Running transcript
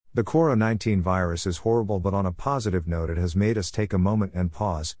The Corona-19 virus is horrible, but on a positive note, it has made us take a moment and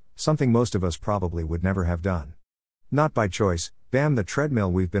pause, something most of us probably would never have done. Not by choice. Bam, the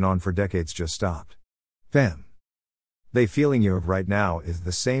treadmill we've been on for decades just stopped. Bam. The feeling you have right now is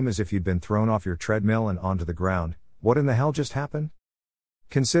the same as if you'd been thrown off your treadmill and onto the ground. What in the hell just happened?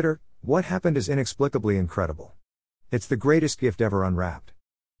 Consider, what happened is inexplicably incredible. It's the greatest gift ever unwrapped.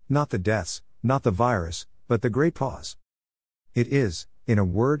 Not the deaths, not the virus, but the great pause. It is, in a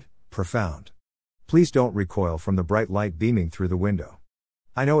word, profound. Please don't recoil from the bright light beaming through the window.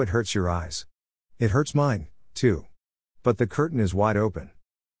 I know it hurts your eyes. It hurts mine, too. But the curtain is wide open.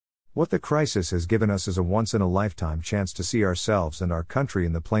 What the crisis has given us is a once-in-a-lifetime chance to see ourselves and our country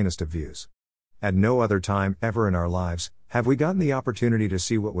in the plainest of views. At no other time ever in our lives have we gotten the opportunity to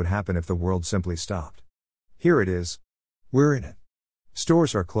see what would happen if the world simply stopped. Here it is. We're in it.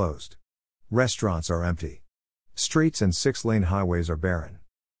 Stores are closed. Restaurants are empty. Streets and 6-lane highways are barren.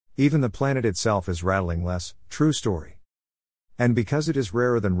 Even the planet itself is rattling less. True story. And because it is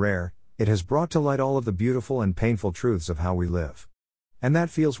rarer than rare, it has brought to light all of the beautiful and painful truths of how we live. And that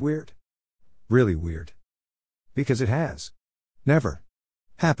feels weird. Really weird. Because it has never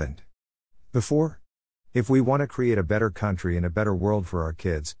happened before. If we want to create a better country and a better world for our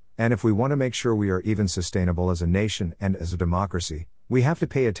kids, and if we want to make sure we are even sustainable as a nation and as a democracy, we have to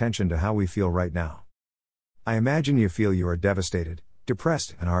pay attention to how we feel right now. I imagine you feel you are devastated,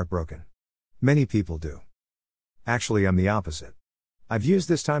 depressed, and heartbroken. Many people do. Actually, I'm the opposite. I've used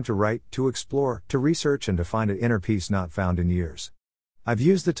this time to write, to explore, to research, and to find an inner peace not found in years. I've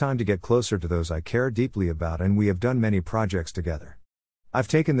used the time to get closer to those I care deeply about, and we have done many projects together. I've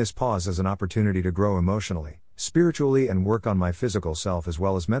taken this pause as an opportunity to grow emotionally, spiritually, and work on my physical self as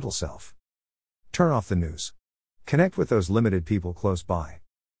well as mental self. Turn off the news. Connect with those limited people close by.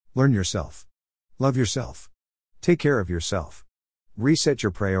 Learn yourself. Love yourself. Take care of yourself. Reset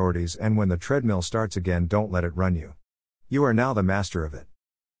your priorities, and when the treadmill starts again, don't let it run you. You are now the master of it.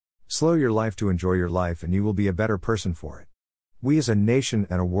 Slow your life to enjoy your life, and you will be a better person for it. We as a nation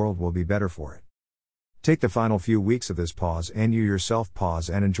and a world will be better for it. Take the final few weeks of this pause, and you yourself pause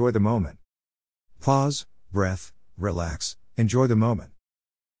and enjoy the moment. Pause, breath, relax, enjoy the moment.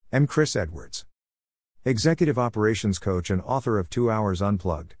 I'm Chris Edwards, Executive Operations Coach and author of 2 Hours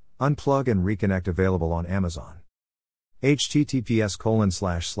Unplugged, Unplug and Reconnect, available on Amazon.